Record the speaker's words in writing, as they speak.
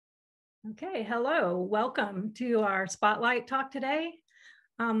Okay, hello, welcome to our spotlight talk today.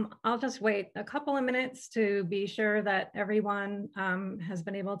 I'll just wait a couple of minutes to be sure that everyone has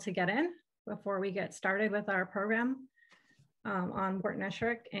been able to get in before we get started with our program on Wharton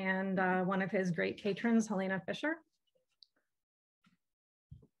Esherick and one of his great patrons, Helene Fischer.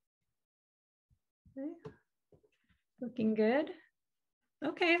 Okay. Looking good.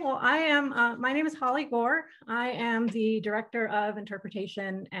 Okay, well, my name is Holly Gore. I am the Director of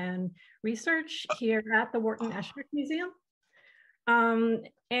Interpretation and Research here at the Wharton Esherick Museum.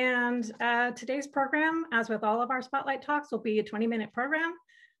 Today's program, as with all of our Spotlight talks, will be a 20-minute program.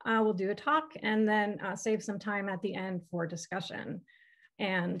 We'll do a talk and then save some time at the end for discussion.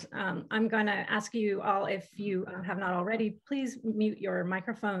 And I'm gonna ask you all, if you have not already, please mute your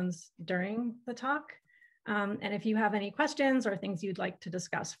microphones during the talk. And if you have any questions or things you'd like to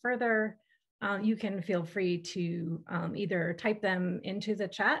discuss further, you can feel free to either type them into the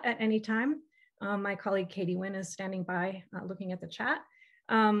chat at any time. My colleague Katie Wynn is standing by looking at the chat,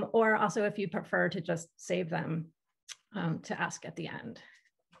 or also if you prefer to just save them to ask at the end.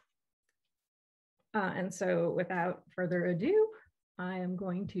 And so without further ado, I am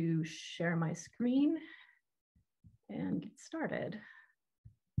going to share my screen and get started.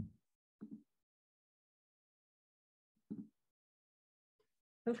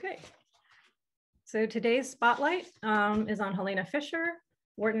 Okay, so today's spotlight is on Helene Fischer,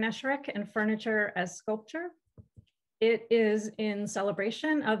 Wharton Esherick, and Furniture as Sculpture. It is in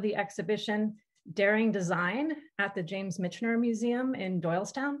celebration of the exhibition Daring Design at the James Michener Museum in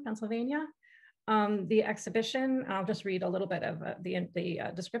Doylestown, Pennsylvania. The exhibition, I'll just read a little bit of the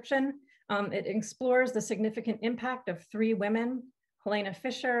description. It explores the significant impact of three women, Helene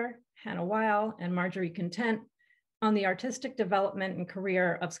Fischer, Hannah Weil, and Marjorie Content, on the artistic development and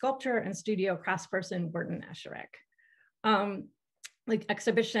career of sculptor and studio craftsperson Wharton Esherick. The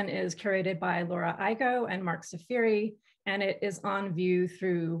exhibition is curated by Laura Igo and Mark Safiri, and it is on view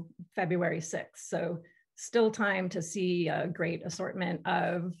through February 6th. So still time to see a great assortment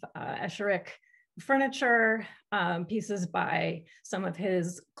of Esherick furniture, pieces by some of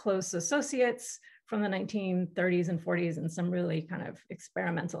his close associates from the 1930s and 40s, and some really kind of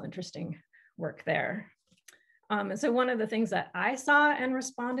experimental, interesting work there. And so one of the things that I saw and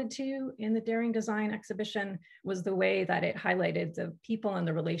responded to in the Daring Design exhibition was the way that it highlighted the people and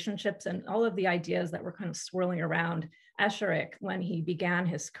the relationships and all of the ideas that were kind of swirling around Esherick when he began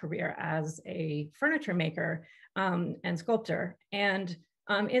his career as a furniture maker and sculptor. And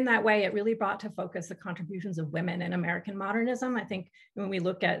in that way, it really brought to focus the contributions of women in American modernism. I think when we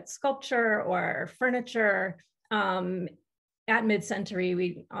look at sculpture or furniture, at mid-century,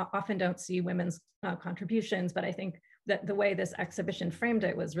 we often don't see women's contributions, but I think that the way this exhibition framed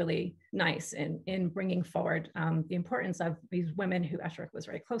it was really nice in bringing forward the importance of these women who Esherick was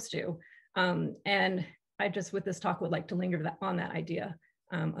very close to. And I just, with this talk, would like to linger on that idea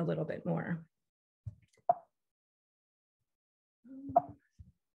a little bit more.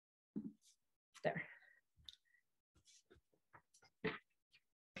 There.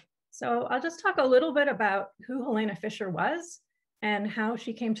 So I'll just talk a little bit about who Helene Fischer was and how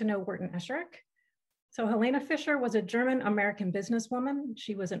she came to know Wharton Esherick. So Helene Fischer was a German-American businesswoman.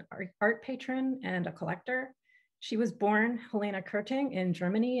 She was an art patron and a collector. She was born Helene Körting in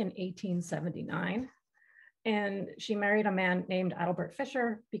Germany in 1879. And she married a man named Adalbert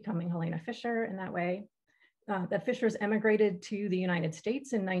Fischer, becoming Helene Fischer in that way. The Fischers emigrated to the United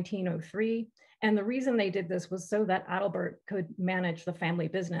States in 1903. And the reason they did this was so that Adalbert could manage the family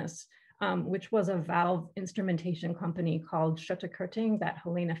business, which was a valve instrumentation company called Schutte-Körting that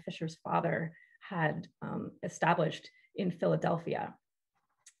Helene Fischer's father had established in Philadelphia.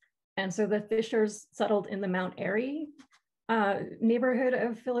 And so the Fischers settled in the Mount Airy neighborhood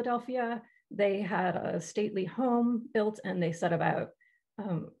of Philadelphia. They had a stately home built and they set about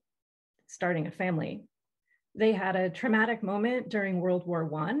starting a family. They had a traumatic moment during World War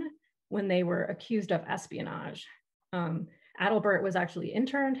I when they were accused of espionage. Adalbert was actually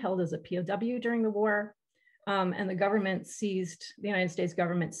interned, held as a POW during the war, and the United States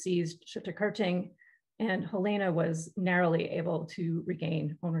government seized Schutte-Körting, and Helene was narrowly able to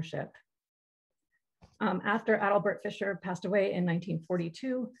regain ownership. After Adalbert Fischer passed away in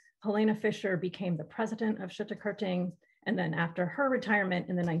 1942, Helene Fischer became the president of Schutte-Körting, and then after her retirement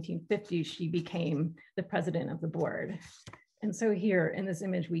in the 1950s, she became the president of the board. And so here in this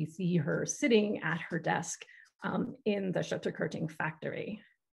image, we see her sitting at her desk in the Schutte-Körting factory.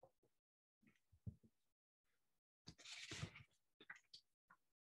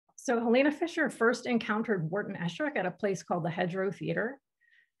 So Helene Fischer first encountered Wharton Esherick at a place called the Hedgerow Theater.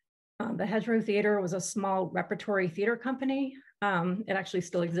 The Hedgerow Theater was a small repertory theater company It actually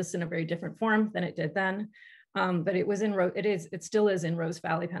still exists in a very different form than it did then. But it still is in Rose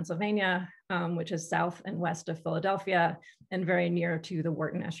Valley, Pennsylvania, which is south and west of Philadelphia and very near to the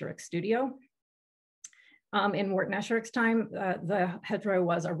Wharton Esherick studio. In Wharton Esherick's time, the Hedgerow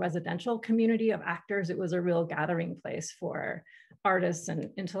was a residential community of actors. It was a real gathering place for artists and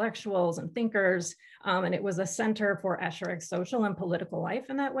intellectuals and thinkers. And it was a center for Esherick's social and political life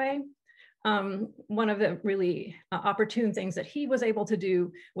in that way. One of the really opportune things that he was able to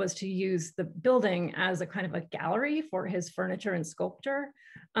do was to use the building as a kind of a gallery for his furniture and sculpture.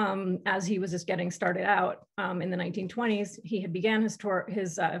 As he was just getting started out in the 1920s, he had begun his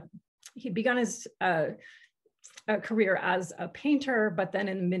career as a painter, but then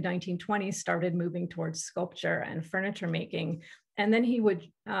in the mid-1920s started moving towards sculpture and furniture making. And then he would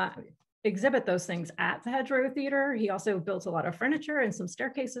exhibit those things at the Hedgerow Theater. He also built a lot of furniture and some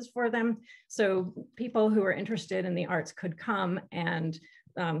staircases for them. So people who were interested in the arts could come and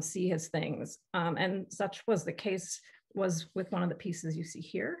see his things. And such was the case was with one of the pieces you see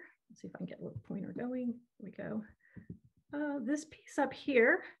here. Let's see if I can get a little pointer going. Here we go. This piece up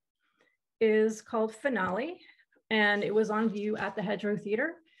here is called Finale, and it was on view at the Hedgerow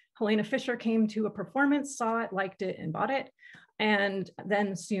Theater. Helene Fischer came to a performance, saw it, liked it, and bought it. And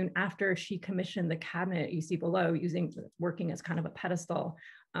then soon after, she commissioned the cabinet you see below, working as kind of a pedestal.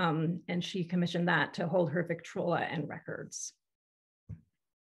 And she commissioned that to hold her Victrola and records.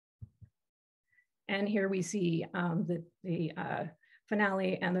 And here we see the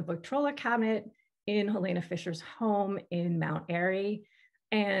Finale and the Victrola cabinet in Helene Fischer's home in Mount Airy.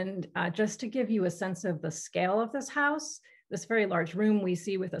 And just to give you a sense of the scale of this house, this very large room we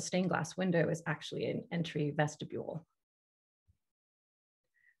see with a stained glass window is actually an entry vestibule.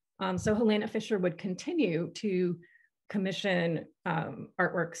 So Helene Fischer would continue to commission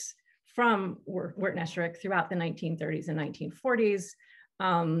artworks from Wharton Esherick throughout the 1930s and 1940s,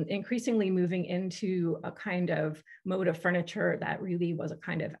 increasingly moving into a kind of mode of furniture that really was a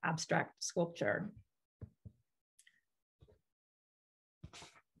kind of abstract sculpture.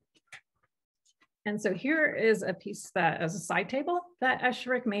 And so here is a piece that is a side table that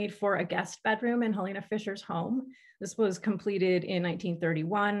Esherick made for a guest bedroom in Helene Fischer's home. This was completed in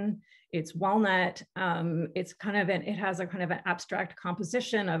 1931. It's walnut. It has a kind of an abstract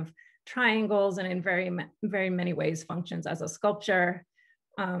composition of triangles, and in very many ways functions as a sculpture.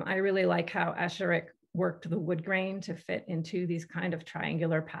 I really like how Esherick worked the wood grain to fit into these kind of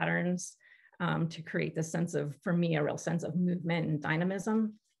triangular patterns to create this sense of, for me, a real sense of movement and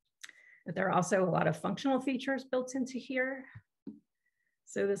dynamism. But there are also a lot of functional features built into here.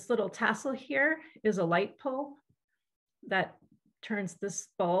 So this little tassel here is a light pole that turns this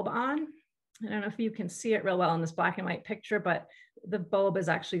bulb on. I don't know if you can see it real well in this black and white picture, but the bulb is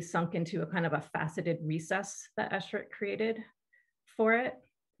actually sunk into a kind of a faceted recess that Esherick created for it.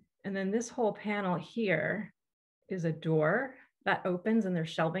 And then this whole panel here is a door that opens and there's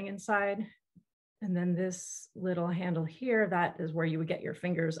shelving inside. And then this little handle here, that is where you would get your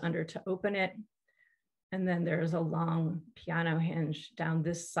fingers under to open it. And then there's a long piano hinge down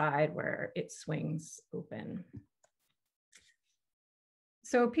this side where it swings open.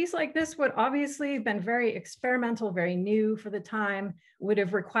 So a piece like this would obviously have been very experimental, very new for the time, would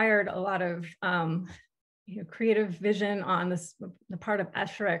have required a lot of creative vision on the part of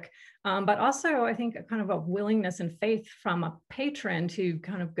Esherick, but also I think a kind of a willingness and faith from a patron to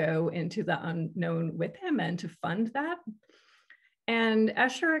kind of go into the unknown with him and to fund that. And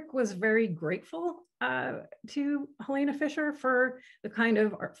Esherick was very grateful to Helene Fischer for the kind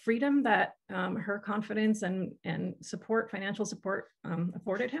of freedom that her confidence and support, financial support,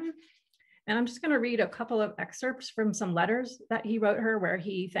 afforded him. And I'm just going to read a couple of excerpts from some letters that he wrote her where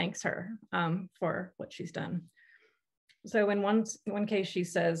he thanks her for what she's done. So in one case, he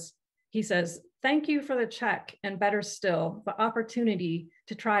says, "Thank you for the check, and better still, the opportunity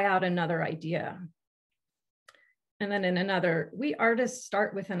to try out another idea." And then in another, "We artists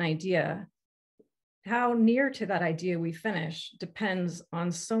start with an idea. How near to that idea we finish depends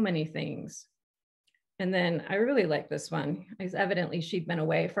on so many things." And then I really like this one, because evidently she'd been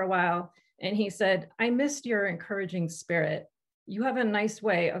away for a while. And he said, "I missed your encouraging spirit. You have a nice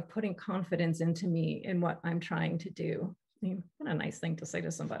way of putting confidence into me in what I'm trying to do." I mean, what a nice thing to say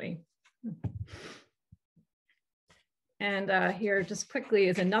to somebody. And here just quickly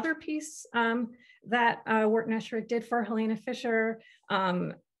is another piece that Wharton Esherick did for Helene Fischer,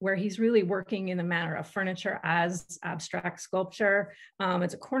 where he's really working in the manner of furniture as abstract sculpture.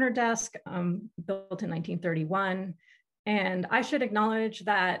 It's a corner desk built in 1931. And I should acknowledge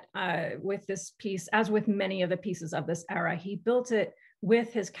that with this piece, as with many of the pieces of this era, he built it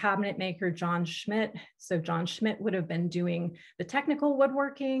with his cabinet maker, John Schmidt. So John Schmidt would have been doing the technical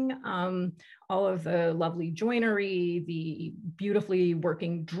woodworking, all of the lovely joinery, the beautifully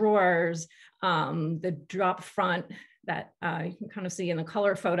working drawers, the drop front that you can kind of see in the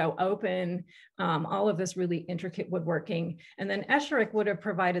color photo open, all of this really intricate woodworking. And then Esherick would have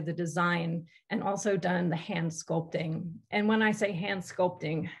provided the design and also done the hand sculpting. And when I say hand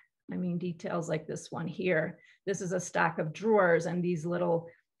sculpting, I mean details like this one here. This is a stack of drawers, and these little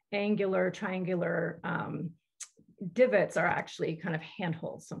angular, triangular divots are actually kind of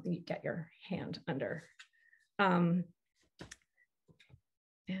handholds, something you get your hand under.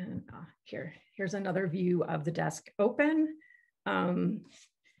 Here's another view of the desk open. And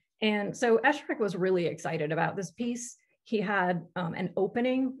so Esherick was really excited about this piece. He had an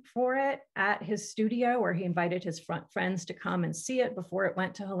opening for it at his studio where he invited his friends to come and see it before it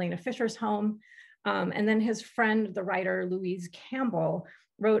went to Helene Fischer's home. And then his friend, the writer Louise Campbell,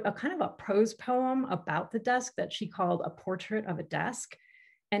 wrote a kind of a prose poem about the desk that she called A Portrait of a Desk.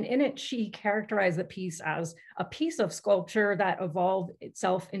 And in it, she characterized the piece as a piece of sculpture that evolved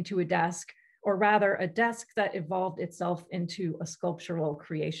itself into a desk, or rather a desk that evolved itself into a sculptural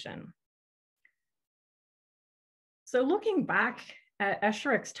creation. So looking back at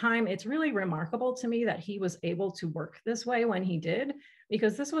Esherick's time, it's really remarkable to me that he was able to work this way when he did,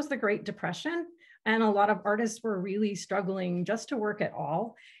 because this was the Great Depression, and a lot of artists were really struggling just to work at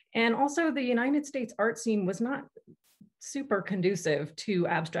all. And also the United States art scene was not super conducive to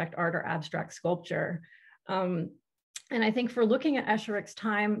abstract art or abstract sculpture. And I think for looking at Esherick's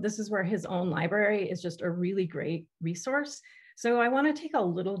time, this is where his own library is just a really great resource. So I want to take a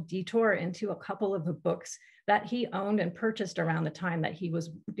little detour into a couple of the books that he owned and purchased around the time that he was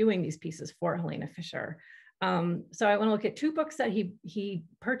doing these pieces for Helene Fischer. So I want to look at two books that he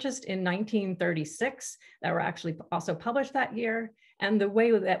purchased in 1936 that were actually also published that year. And the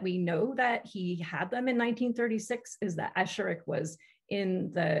way that we know that he had them in 1936 is that Esherick was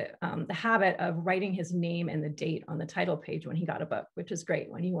in the habit of writing his name and the date on the title page when he got a book, which is great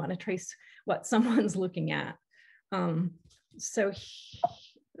when you want to trace what someone's looking at.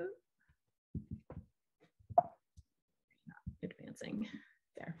 Advancing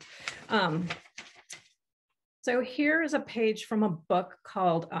there. So here is a page from a book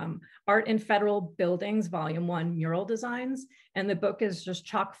called Art in Federal Buildings, Volume 1, Mural Designs. And the book is just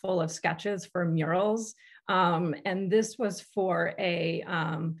chock full of sketches for murals. And this was for a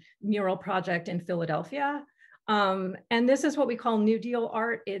mural project in Philadelphia. And this is what we call New Deal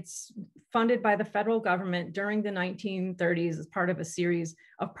art. It's funded by the federal government during the 1930s as part of a series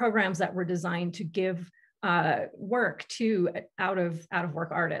of programs that were designed to give work to out of work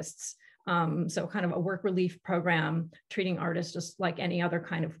artists. So kind of a work relief program, treating artists just like any other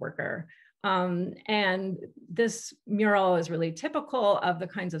kind of worker. And this mural is really typical of the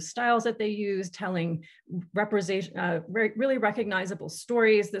kinds of styles that they use, telling representation, really recognizable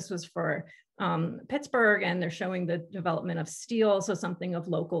stories. This was for Pittsburgh, and they're showing the development of steel, so something of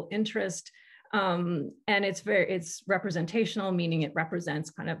local interest. And it's representational, meaning it represents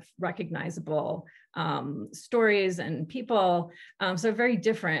kind of recognizable stories and people. So very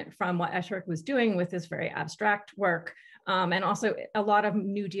different from what Esherick was doing with this very abstract work. And also a lot of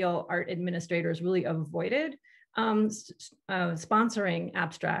New Deal art administrators really avoided sponsoring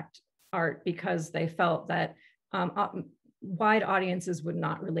abstract art because they felt that wide audiences would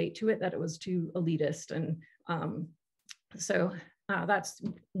not relate to it, that it was too elitist. And that's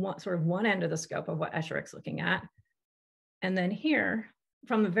one end of the scope of what Esherick's looking at. And then here,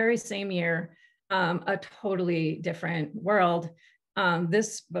 from the very same year, a totally different world.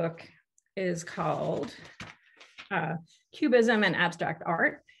 This book is called Cubism and Abstract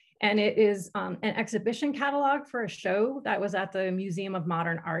Art. And it is an exhibition catalog for a show that was at the Museum of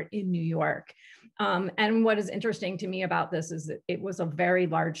Modern Art in New York. And what is interesting to me about this is that it was a very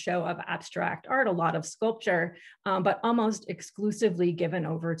large show of abstract art, a lot of sculpture, but almost exclusively given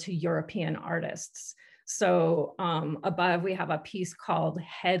over to European artists. So above, we have a piece called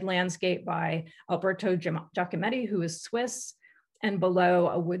Head Landscape by Alberto Giacometti, who is Swiss, and below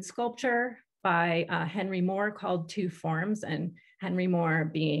a wood sculpture by Henry Moore called Two Forms, and Henry Moore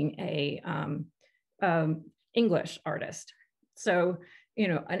being a English artist. So,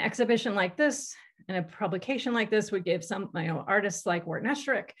 an exhibition like this and a publication like this would give some, artists like Wharton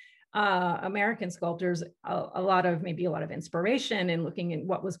Esherick, American sculptors, maybe a lot of inspiration in looking at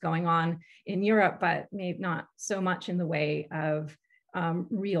what was going on in Europe, but maybe not so much in the way of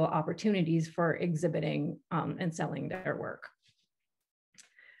real opportunities for exhibiting and selling their work.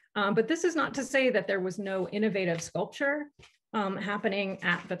 But this is not to say that there was no innovative sculpture happening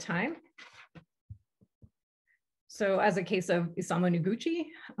at the time. So as a case of Isamu Noguchi,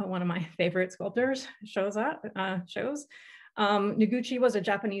 one of my favorite sculptors, shows. Noguchi was a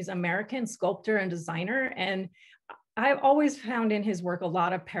Japanese American sculptor and designer, and I've always found in his work a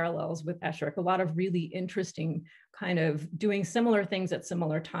lot of parallels with Esherick, a lot of really interesting kind of doing similar things at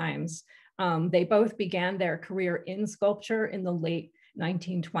similar times. They both began their career in sculpture in the late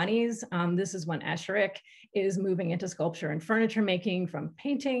 1920s. This is when Esherick is moving into sculpture and furniture making from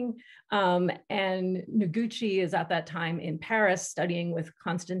painting. And Noguchi is at that time in Paris studying with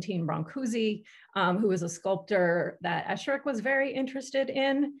Constantine Brancusi, who was a sculptor that Esherick was very interested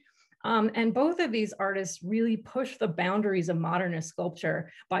in. And both of these artists really push the boundaries of modernist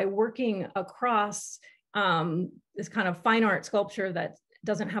sculpture by working across this kind of fine art sculpture that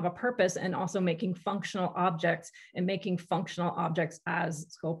doesn't have a purpose, and also making functional objects and making functional objects as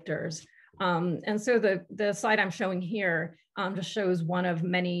sculptors. And so the slide I'm showing here just shows one of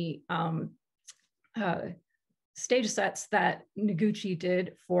many stage sets that Noguchi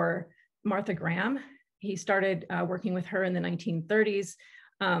did for Martha Graham. He started working with her in the 1930s.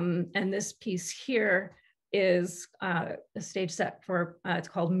 And this piece here is a stage set for, it's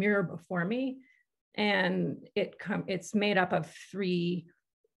called Mirror Before Me. And it's made up of 3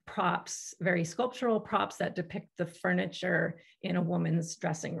 props, very sculptural props that depict the furniture in a woman's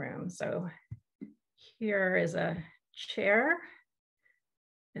dressing room. So here is a chair.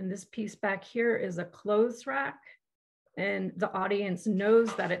 And this piece back here is a clothes rack. And the audience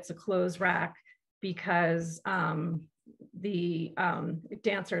knows that it's a clothes rack because the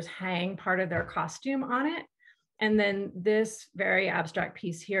dancers hang part of their costume on it. And then this very abstract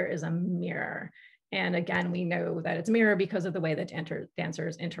piece here is a mirror. And again, we know that it's a mirror because of the way that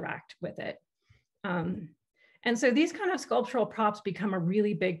dancers interact with it. And so these kind of sculptural props become a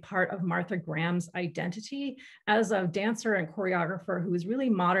really big part of Martha Graham's identity as a dancer and choreographer who is really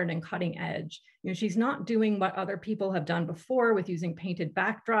modern and cutting edge. You know, she's not doing what other people have done before with using painted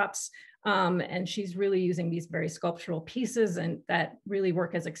backdrops. And she's really using these very sculptural pieces and that really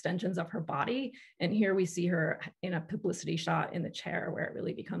work as extensions of her body. And here we see her in a publicity shot in the chair where it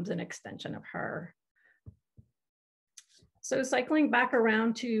really becomes an extension of her. So cycling back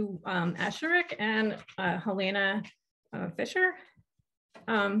around to Esherick and Helene Fischer,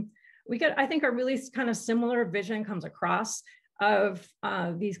 I think a really kind of similar vision comes across of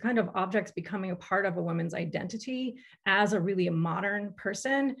these kind of objects becoming a part of a woman's identity as a really modern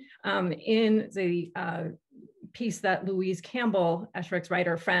person. In the piece that Louise Campbell, Esherick's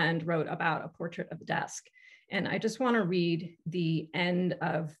writer friend, wrote about a portrait of the desk. And I just want to read the end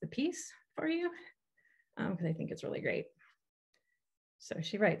of the piece for you because I think it's really great. So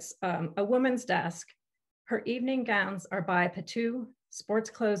she writes, a woman's desk. Her evening gowns are by Patou, sports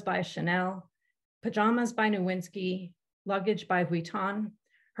clothes by Chanel, pajamas by Nowinski, luggage by Vuitton.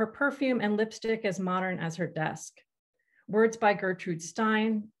 Her perfume and lipstick as modern as her desk. Words by Gertrude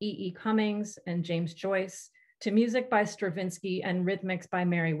Stein, E.E. Cummings, and James Joyce, to music by Stravinsky and rhythmics by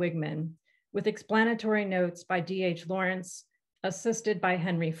Mary Wigman, with explanatory notes by D.H. Lawrence, assisted by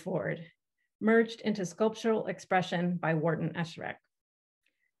Henry Ford, merged into sculptural expression by Wharton Esherick.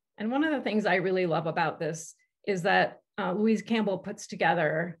 And one of the things I really love about this is that Louise Campbell puts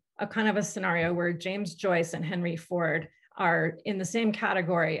together a kind of a scenario where James Joyce and Henry Ford are in the same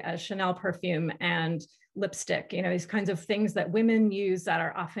category as Chanel perfume and lipstick. You know, these kinds of things that women use that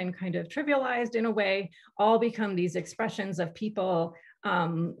are often kind of trivialized in a way, all become these expressions of people,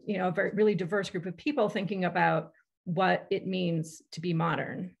 you know, a very really diverse group of people thinking about what it means to be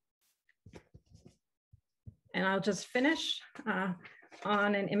modern. And I'll just finish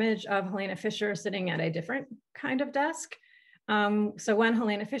on an image of Helene Fischer sitting at a different kind of desk. So when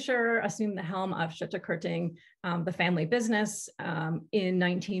Helene Fischer assumed the helm of Schütte-Kerting, the family business in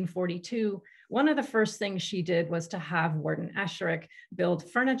 1942, one of the first things she did was to have Wharton Esherick build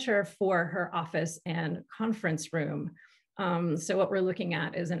furniture for her office and conference room. So what we're looking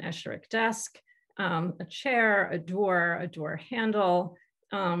at is an Esherick desk, a chair, a door handle,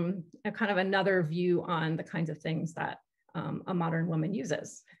 a kind of another view on the kinds of things that a modern woman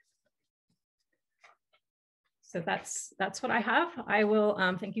uses. So that's what I have. I will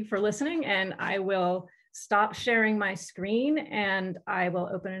thank you for listening, and I will stop sharing my screen and I will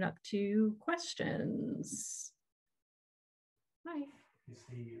open it up to questions. Hi. Is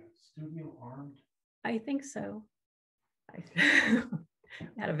the studio armed? I think so. I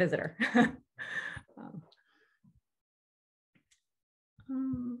had a visitor. Let's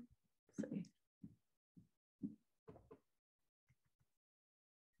see.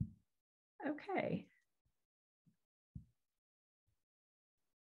 Okay.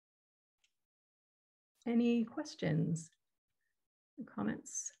 Any questions or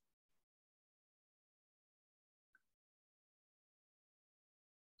comments?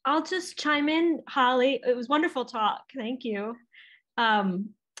 I'll just chime in, Holly. It was wonderful talk. Thank you.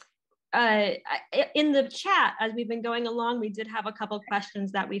 In the chat, as we've been going along, we did have a couple of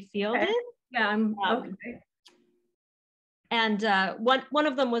questions that we fielded. Okay. Yeah, okay. And one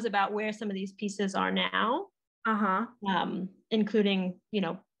of them was about where some of these pieces are now, including,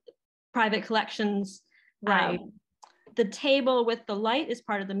 private collections. Right. The table with the light is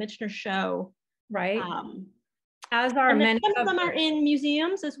part of the Michener show. Right. As are many. Some of them are in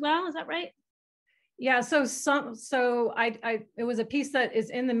museums as well. Is that right? Yeah. So it was a piece that is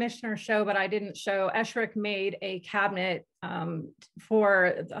in the Michener show, but I didn't show. Esherick made a cabinet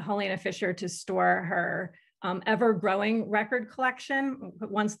for Helene Fischer to store her ever-growing record collection.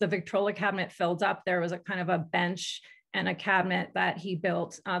 Once the Victrola cabinet filled up, there was a kind of a bench and a cabinet that he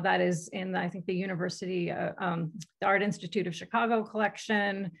built that is in, I think, the University, the Art Institute of Chicago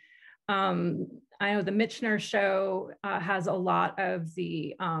collection. I know the Michener show has a lot of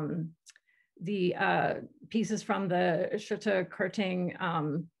the pieces from the Schutte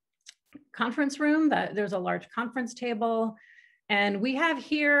Kerting conference room. That there's a large conference table. And we have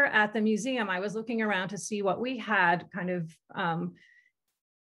here at the museum, I was looking around to see what we had kind of,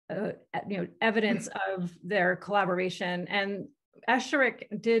 evidence of their collaboration. And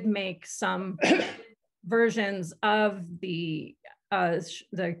Esherick did make some versions of the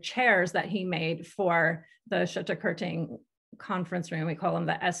chairs that he made for the Schutte Kerting conference room. We call them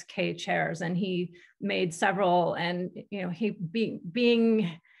the SK chairs. And he made several, and he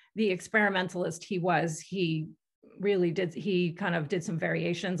being the experimentalist he was, he kind of did some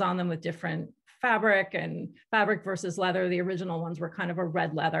variations on them with different fabric versus leather. The original ones were kind of a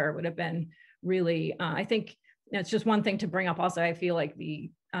red leather. It would have been really, I think it's just one thing to bring up also. I feel like the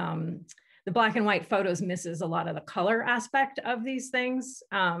black and white photos misses a lot of the color aspect of these things.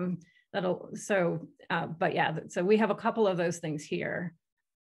 But yeah, so we have a couple of those things here.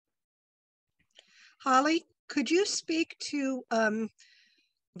 Holly, could you speak to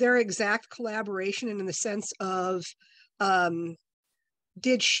their exact collaboration, and in the sense of,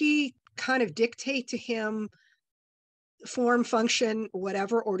 did she kind of dictate to him form, function,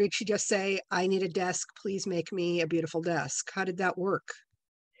 whatever, or did she just say, I need a desk, please make me a beautiful desk? How did that work?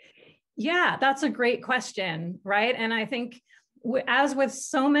 Yeah, that's a great question, right? And I think as with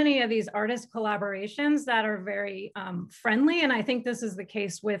so many of these artist collaborations that are very friendly, and I think this is the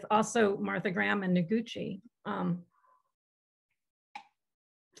case with also Martha Graham and Noguchi.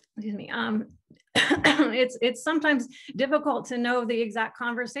 Excuse me. It's sometimes difficult to know the exact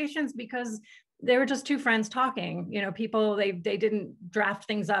conversations because they were just two friends talking. People, they didn't draft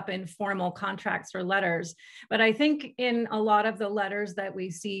things up in formal contracts or letters. But I think in a lot of the letters that we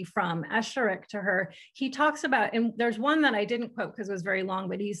see from Esherick to her, he talks about, and there's one that I didn't quote because it was very long,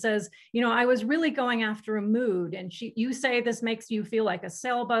 but he says, I was really going after a mood, and you say this makes you feel like a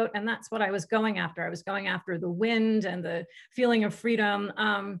sailboat, and that's what I was going after. I was going after the wind and the feeling of freedom.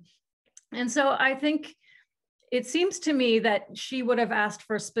 And so I think it seems to me that she would have asked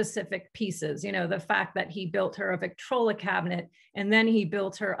for specific pieces, the fact that he built her a Victrola cabinet, and then he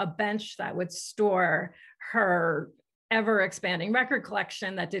built her a bench that would store her ever expanding record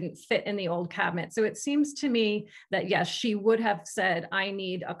collection that didn't fit in the old cabinet. So it seems to me that yes, she would have said, I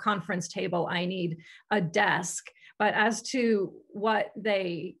need a conference table, I need a desk. But as to what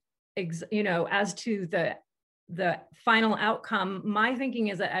they, as to the final outcome, my thinking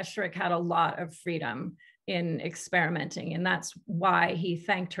is that Esherick had a lot of freedom in experimenting, and that's why he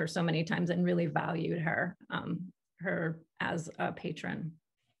thanked her so many times and really valued her as a patron.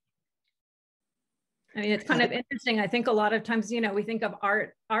 I mean, it's kind of interesting. I think a lot of times, we think of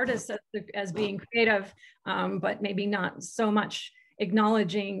artists as being creative, but maybe not so much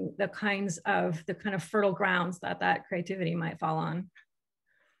acknowledging the kind of fertile grounds that creativity might fall on.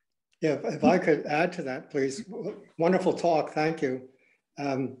 Yeah, if I could add to that, please. Wonderful talk, thank you.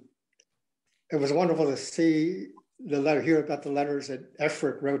 It was wonderful to see hear about the letters that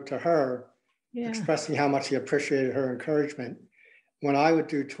Esherick wrote to her, expressing how much he appreciated her encouragement. When I would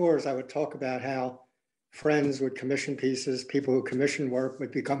do tours, I would talk about how friends would commission pieces, people who commission work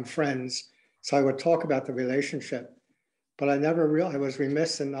would become friends. So I would talk about the relationship, but I was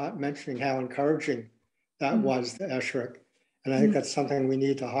remiss in not mentioning how encouraging that was to Esherick. And I think that's something we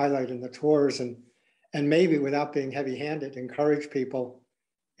need to highlight in the tours, and maybe without being heavy-handed, encourage people,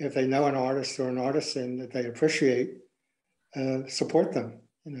 if they know an artist or an artisan that they appreciate, support them.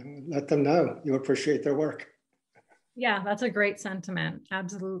 Let them know you appreciate their work. Yeah, that's a great sentiment.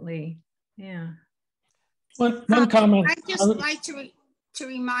 Absolutely. Yeah. One comment. I'd just like to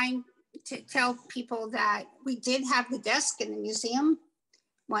tell people that we did have the desk in the museum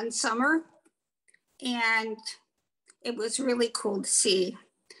one summer, and it was really cool to see.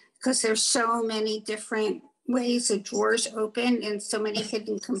 because there's so many different ways the drawers open and so many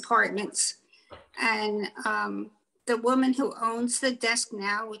hidden compartments. And the woman who owns the desk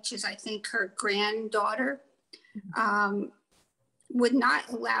now, which is I think her granddaughter, would not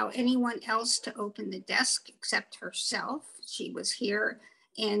allow anyone else to open the desk except herself. She was here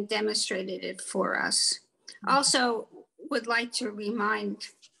and demonstrated it for us. Also would like to remind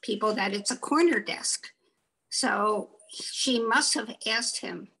people that it's a corner desk. So she must have asked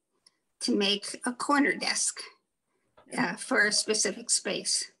him to make a corner desk for a specific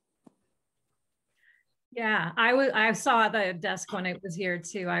space. Yeah, I saw the desk when it was here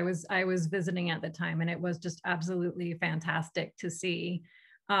too. I was visiting at the time, and it was just absolutely fantastic to see.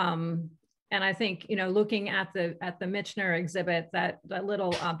 And I think, you know, looking at the Michener exhibit, that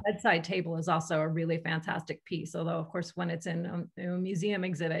little bedside table is also a really fantastic piece. Although, of course, when it's in a museum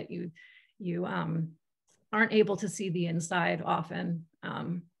exhibit, you aren't able to see the inside often,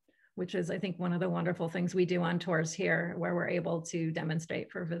 which is, I think, one of the wonderful things we do on tours here, where we're able to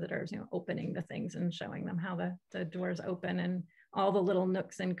demonstrate for visitors, you know, opening the things and showing them how the doors open and all the little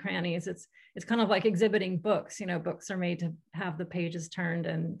nooks and crannies. It's kind of like exhibiting books. You know, books are made to have the pages turned,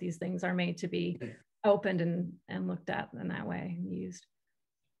 and these things are made to be opened and looked at in that way and used.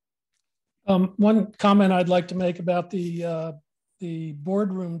 One comment I'd like to make about the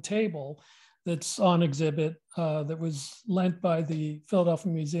boardroom table that's on exhibit that was lent by the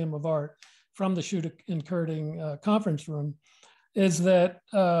Philadelphia Museum of Art from the Schutte and Curting conference room is that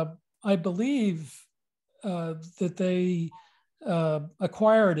I believe that they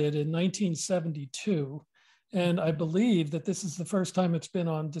acquired it in 1972. And I believe that this is the first time it's been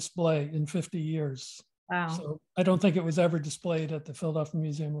on display in 50 years. Wow. So I don't think it was ever displayed at the Philadelphia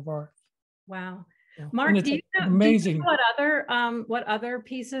Museum of Art. Wow. Yeah. Mark, do you know, amazing. what other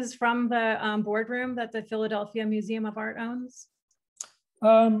pieces from the boardroom that the Philadelphia Museum of Art owns?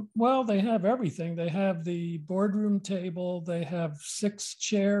 Well, they have everything. They have the boardroom table. They have 6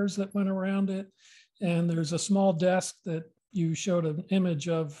 chairs that went around it. And there's a small desk that you showed an image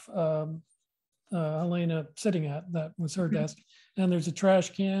of Helena sitting at. That was her desk. And there's a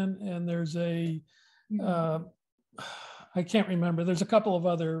trash can, and there's a, I can't remember. There's a couple of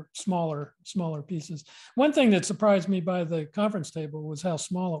other smaller pieces. One thing that surprised me by the conference table was how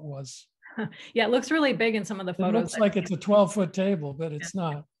small it was. Yeah, it looks really big in some of the photos. It looks like it's a 12-foot table, but it's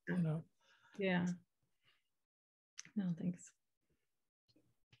not, you know. Yeah. No, thanks.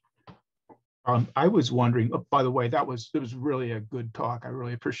 I was wondering, oh, by the way, it was really a good talk. I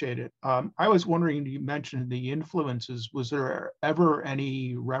really appreciate it. I was wondering, you mentioned the influences. Was there ever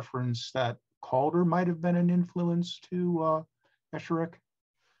any reference that Calder might have been an influence to Esherick?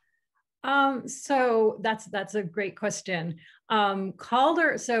 So that's a great question.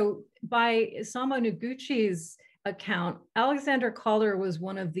 Calder, so by Samo Noguchi's account, Alexander Calder was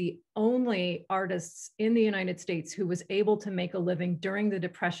one of the only artists in the United States who was able to make a living during the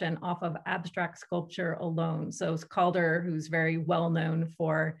Depression off of abstract sculpture alone. So it's Calder, who's very well known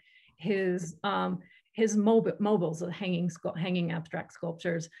for his mobiles, hanging abstract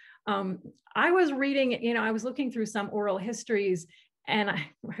sculptures. I was reading, you know, I was looking through some oral histories, and I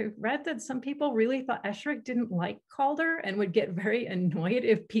read that some people really thought Esherick didn't like Calder and would get very annoyed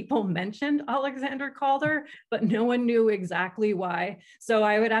if people mentioned Alexander Calder, but no one knew exactly why. So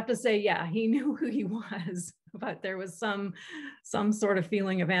I would have to say, yeah, he knew who he was, but there was some sort of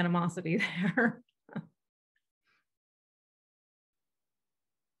feeling of animosity there.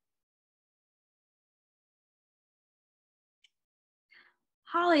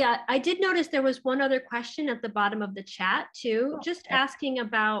 Holly, I did notice there was one other question at the bottom of the chat too, just asking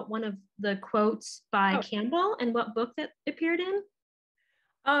about one of the quotes by Campbell and what book that appeared in.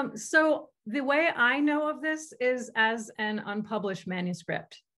 So the way I know of this is as an unpublished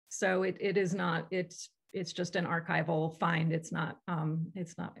manuscript. So it is not, it's just an archival find. It's not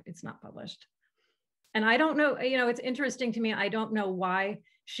published. And I don't know, you know, it's interesting to me. I don't know why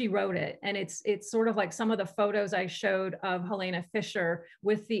she wrote it. And it's sort of like some of the photos I showed of Helene Fischer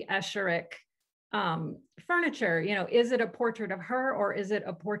with the Esherick furniture. You know, is it a portrait of her, or is it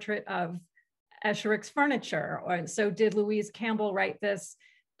a portrait of Esherick's furniture? Or so did Louise Campbell write this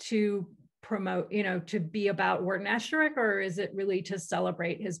to promote, you know, to be about Wharton Esherick, or is it really to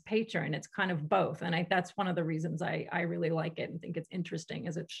celebrate his patron? It's kind of both. And that's one of the reasons I really like it and think it's interesting,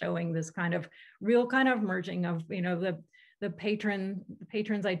 is it's showing this kind of real kind of merging of, you know, the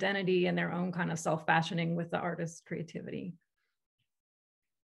patron's identity and their own kind of self-fashioning with the artist's creativity.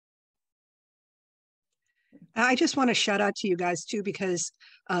 I just want to shout out to you guys too, because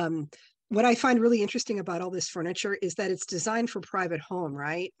what I find really interesting about all this furniture is that it's designed for private home,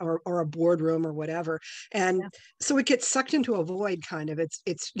 right? Or a boardroom or whatever. And so it gets sucked into a void kind of.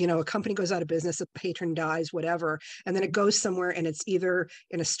 It's, you know, a company goes out of business, a patron dies, whatever. And then it goes somewhere and it's either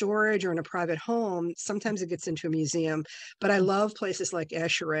in a storage or in a private home. Sometimes it gets into a museum. But I love places like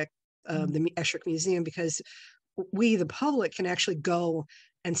Esherick, the Esherick Museum, because we, the public, can actually go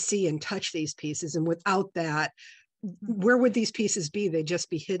and see and touch these pieces. And without that, where would these pieces be? They'd just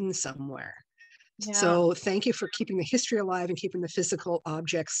be hidden somewhere. Yeah. So thank you for keeping the history alive and keeping the physical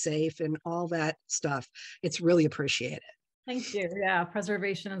objects safe and all that stuff. It's really appreciated. Thank you. Yeah,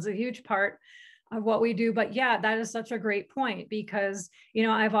 preservation is a huge part of what we do. But yeah, that is such a great point because, you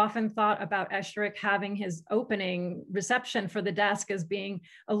know, I've often thought about Esherick having his opening reception for the desk as being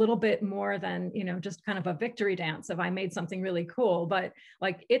a little bit more than, you know, just kind of a victory dance if I made something really cool, but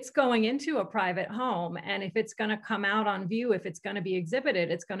like it's going into a private home. And if it's going to come out on view, if it's going to be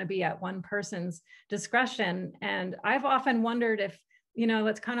exhibited, it's going to be at one person's discretion. And I've often wondered if, you know,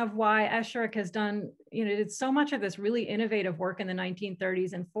 that's kind of why Esherick has done, you know, did so much of this really innovative work in the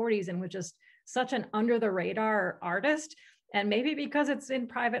 1930s and 40s and was just such an under the radar artist. And maybe because it's in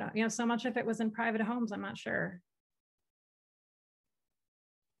private, you know, so much of it was in private homes, I'm not sure.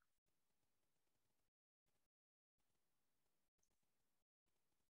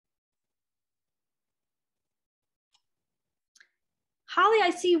 Holly,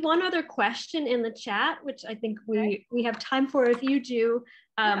 I see one other question in the chat, which I think we have time for if you do.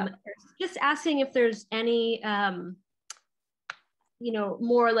 Just asking if there's any, you know,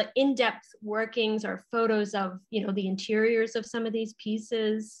 more like in-depth workings or photos of, you know, the interiors of some of these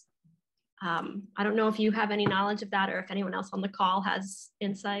pieces. I don't know if you have any knowledge of that or if anyone else on the call has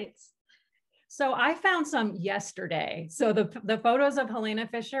insights. So I found some yesterday. So the photos of Helene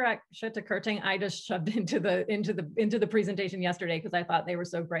Fischer at Schütte-Kerting, I just shoved into the presentation yesterday because I thought they were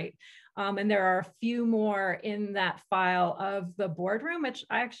so great. And there are a few more in that file of the boardroom, which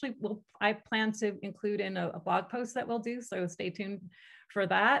I plan to include in a blog post that we'll do. So stay tuned for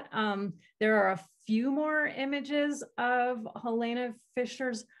that. There are a few more images of Helene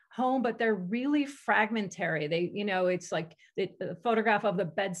Fischer's home, but they're really fragmentary. They, you know, it's like a photograph of the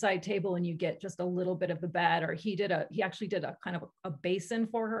bedside table and you get just a little bit of the bed, or he actually did a kind of a basin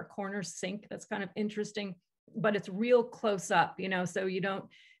for her, a corner sink. That's kind of interesting, but it's real close up, you know, so you don't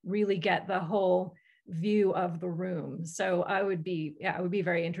really get the whole view of the room. So I would be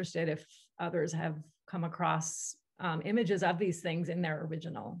very interested if others have come across images of these things in their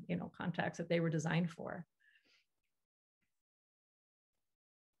original, you know, context that they were designed for.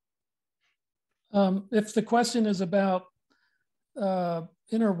 If the question is about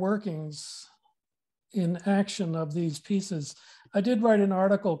inner workings in action of these pieces, I did write an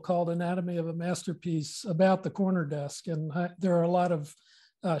article called Anatomy of a Masterpiece about the corner desk. And there are a lot of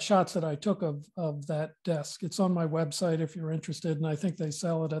shots that I took of that desk. It's on my website if you're interested. And I think they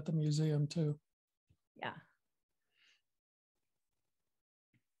sell it at the museum too. Yeah.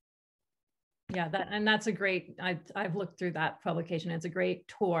 Yeah, that's a great, I've looked through that publication. It's a great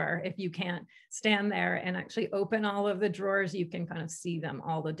tour. If you can't stand there and actually open all of the drawers, you can kind of see them,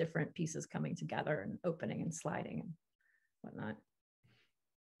 all the different pieces coming together and opening and sliding and whatnot.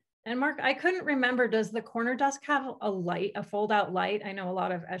 And Mark, I couldn't remember, does the corner desk have a light, a fold out light? I know a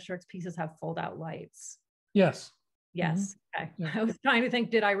lot of Esherick's pieces have fold out lights. Yes. Yes. Mm-hmm. Okay. Yeah. I was trying to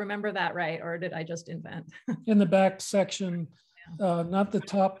think, did I remember that right? Or did I just invent? In the back section, not the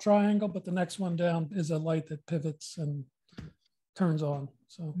top triangle, but the next one down is a light that pivots and turns on.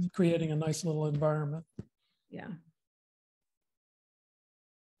 So creating a nice little environment. Yeah.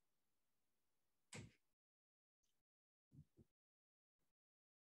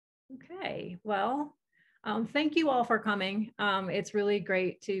 Okay, well, thank you all for coming. It's really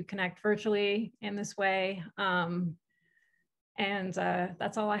great to connect virtually in this way. And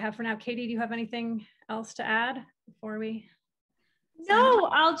that's all I have for now. Katie, do you have anything else to add before we? No,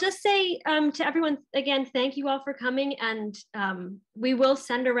 I'll just say to everyone, again, thank you all for coming. And we will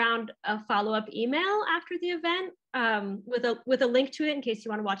send around a follow-up email after the event with a link to it in case you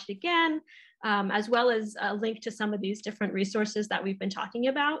want to watch it again, as well as a link to some of these different resources that we've been talking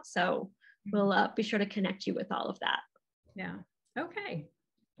about. So we'll be sure to connect you with all of that. Yeah. Okay.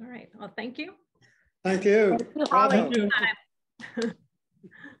 All right. Well, thank you. Thank you. Thank you.